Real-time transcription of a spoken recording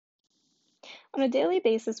On a daily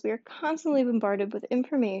basis, we are constantly bombarded with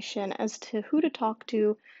information as to who to talk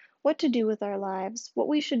to, what to do with our lives, what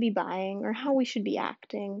we should be buying, or how we should be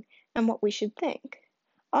acting, and what we should think.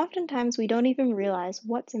 Oftentimes, we don't even realize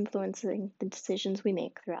what's influencing the decisions we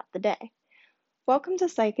make throughout the day. Welcome to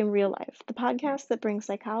Psych in Real Life, the podcast that brings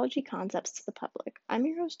psychology concepts to the public. I'm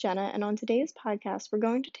your host, Jenna, and on today's podcast, we're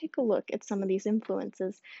going to take a look at some of these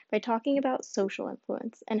influences by talking about social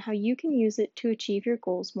influence and how you can use it to achieve your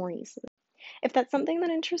goals more easily. If that's something that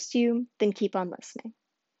interests you, then keep on listening.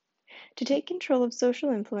 To take control of social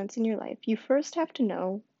influence in your life, you first have to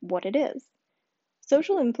know what it is.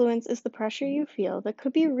 Social influence is the pressure you feel that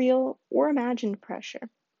could be real or imagined pressure.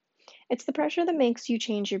 It's the pressure that makes you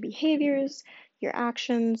change your behaviors, your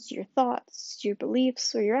actions, your thoughts, your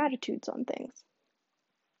beliefs, or your attitudes on things.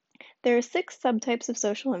 There are 6 subtypes of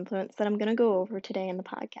social influence that I'm going to go over today in the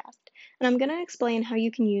podcast, and I'm going to explain how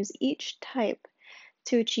you can use each type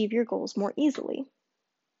to achieve your goals more easily.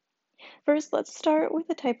 First, let's start with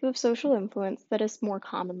a type of social influence that is more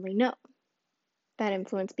commonly known, that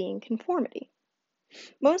influence being conformity.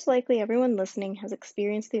 Most likely, everyone listening has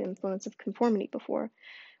experienced the influence of conformity before,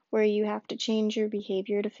 where you have to change your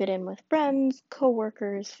behavior to fit in with friends,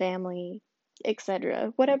 coworkers, family,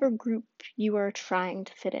 etc., whatever group you are trying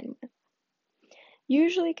to fit in with.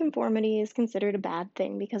 Usually, conformity is considered a bad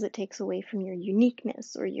thing because it takes away from your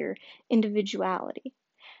uniqueness or your individuality.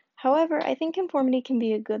 However, I think conformity can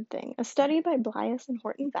be a good thing. A study by Blias and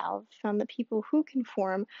Horton Valve found that people who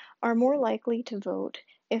conform are more likely to vote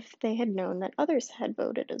if they had known that others had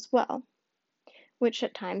voted as well, which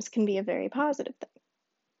at times can be a very positive thing.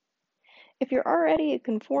 If you're already a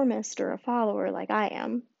conformist or a follower like I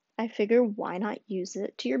am, I figure why not use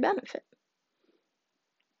it to your benefit?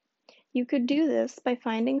 You could do this by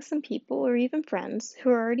finding some people or even friends who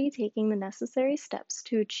are already taking the necessary steps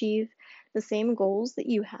to achieve the same goals that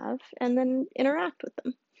you have and then interact with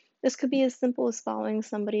them. This could be as simple as following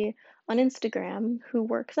somebody on Instagram who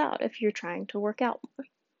works out if you're trying to work out more.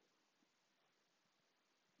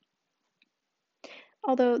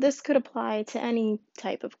 Although this could apply to any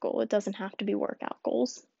type of goal, it doesn't have to be workout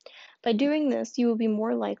goals. By doing this, you will be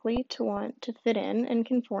more likely to want to fit in and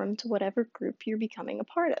conform to whatever group you're becoming a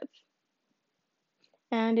part of.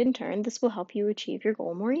 And in turn, this will help you achieve your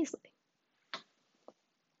goal more easily.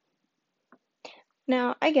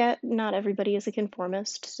 Now, I get not everybody is a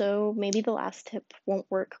conformist, so maybe the last tip won't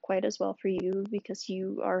work quite as well for you because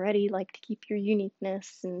you already like to keep your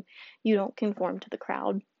uniqueness and you don't conform to the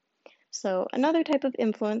crowd. So, another type of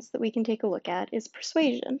influence that we can take a look at is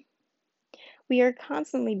persuasion. We are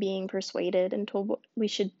constantly being persuaded and told what we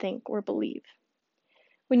should think or believe.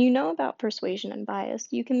 When you know about persuasion and bias,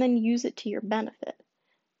 you can then use it to your benefit,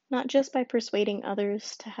 not just by persuading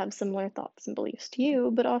others to have similar thoughts and beliefs to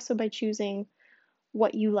you, but also by choosing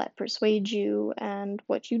what you let persuade you and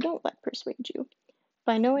what you don't let persuade you.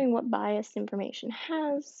 By knowing what biased information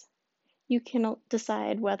has, you can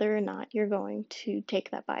decide whether or not you're going to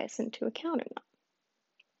take that bias into account or not.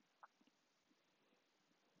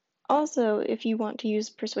 Also, if you want to use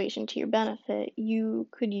persuasion to your benefit, you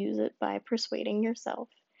could use it by persuading yourself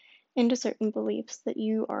into certain beliefs that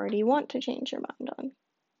you already want to change your mind on,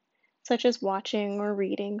 such as watching or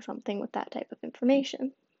reading something with that type of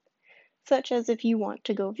information. Such as if you want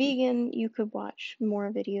to go vegan, you could watch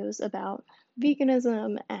more videos about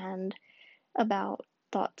veganism and about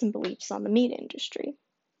thoughts and beliefs on the meat industry.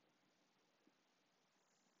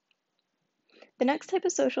 The next type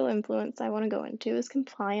of social influence I want to go into is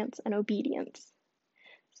compliance and obedience.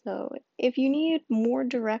 So, if you need more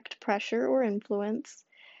direct pressure or influence,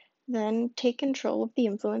 then take control of the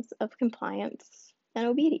influence of compliance and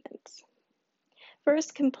obedience.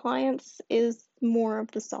 First, compliance is more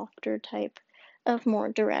of the softer type of more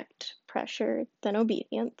direct pressure than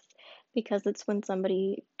obedience, because it's when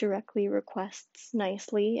somebody directly requests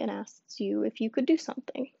nicely and asks you if you could do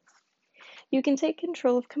something. You can take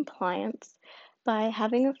control of compliance by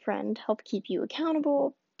having a friend help keep you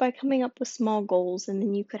accountable by coming up with small goals, and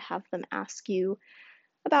then you could have them ask you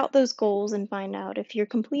about those goals and find out if you're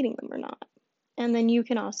completing them or not. And then you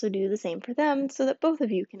can also do the same for them so that both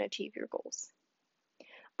of you can achieve your goals.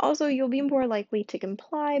 Also, you'll be more likely to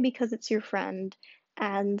comply because it's your friend,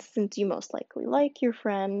 and since you most likely like your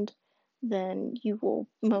friend, then you will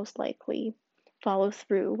most likely follow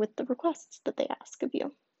through with the requests that they ask of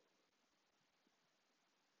you.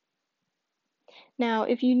 Now,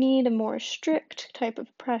 if you need a more strict type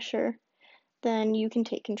of pressure, then you can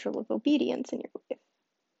take control of obedience in your life.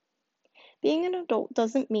 Being an adult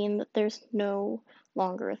doesn't mean that there's no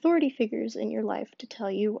longer authority figures in your life to tell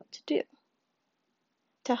you what to do.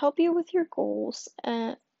 To help you with your goals,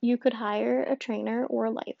 you could hire a trainer or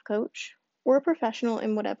a life coach, or a professional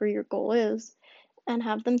in whatever your goal is, and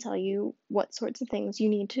have them tell you what sorts of things you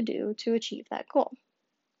need to do to achieve that goal.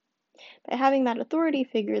 By having that authority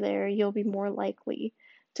figure there, you'll be more likely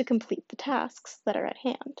to complete the tasks that are at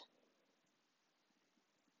hand.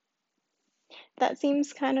 If that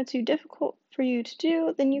seems kind of too difficult for you to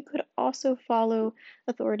do, then you could also follow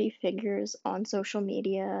authority figures on social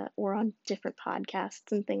media or on different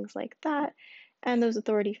podcasts and things like that. And those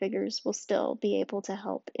authority figures will still be able to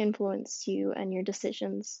help influence you and your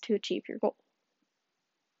decisions to achieve your goal.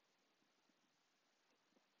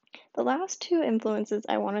 The last two influences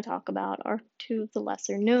I want to talk about are two of the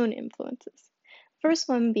lesser known influences. First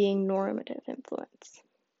one being normative influence.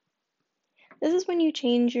 This is when you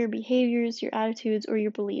change your behaviors, your attitudes, or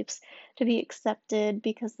your beliefs to be accepted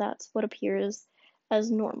because that's what appears as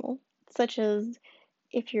normal. Such as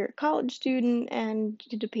if you're a college student and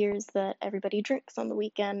it appears that everybody drinks on the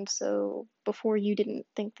weekend, so before you didn't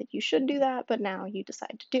think that you should do that, but now you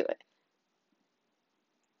decide to do it.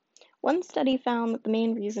 One study found that the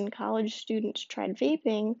main reason college students tried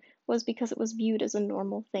vaping was because it was viewed as a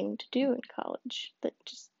normal thing to do in college.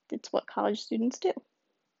 It's what college students do.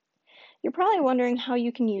 You're probably wondering how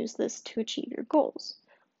you can use this to achieve your goals.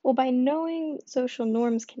 Well, by knowing social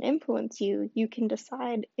norms can influence you, you can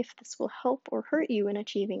decide if this will help or hurt you in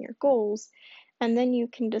achieving your goals, and then you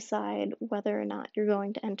can decide whether or not you're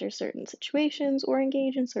going to enter certain situations or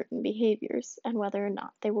engage in certain behaviors, and whether or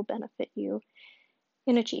not they will benefit you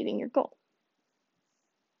in achieving your goal.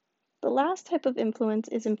 The last type of influence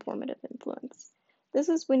is informative influence. This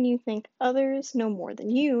is when you think others know more than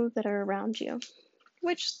you that are around you,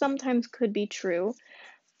 which sometimes could be true,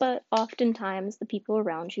 but oftentimes the people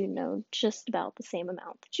around you know just about the same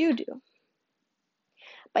amount that you do.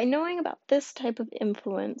 By knowing about this type of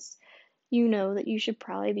influence, you know that you should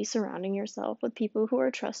probably be surrounding yourself with people who are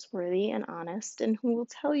trustworthy and honest and who will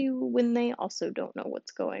tell you when they also don't know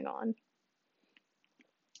what's going on.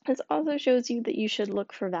 This also shows you that you should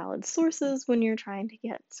look for valid sources when you're trying to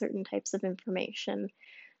get certain types of information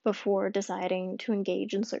before deciding to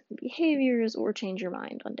engage in certain behaviors or change your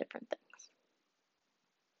mind on different things.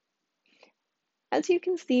 As you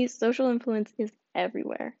can see, social influence is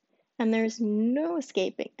everywhere, and there's no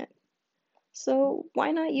escaping it. So why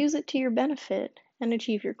not use it to your benefit and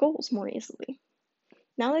achieve your goals more easily?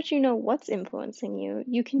 Now that you know what's influencing you,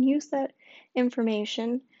 you can use that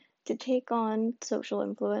information to take on social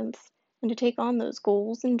influence and to take on those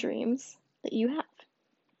goals and dreams that you have.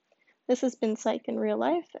 This has been Psych in Real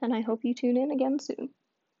Life, and I hope you tune in again soon.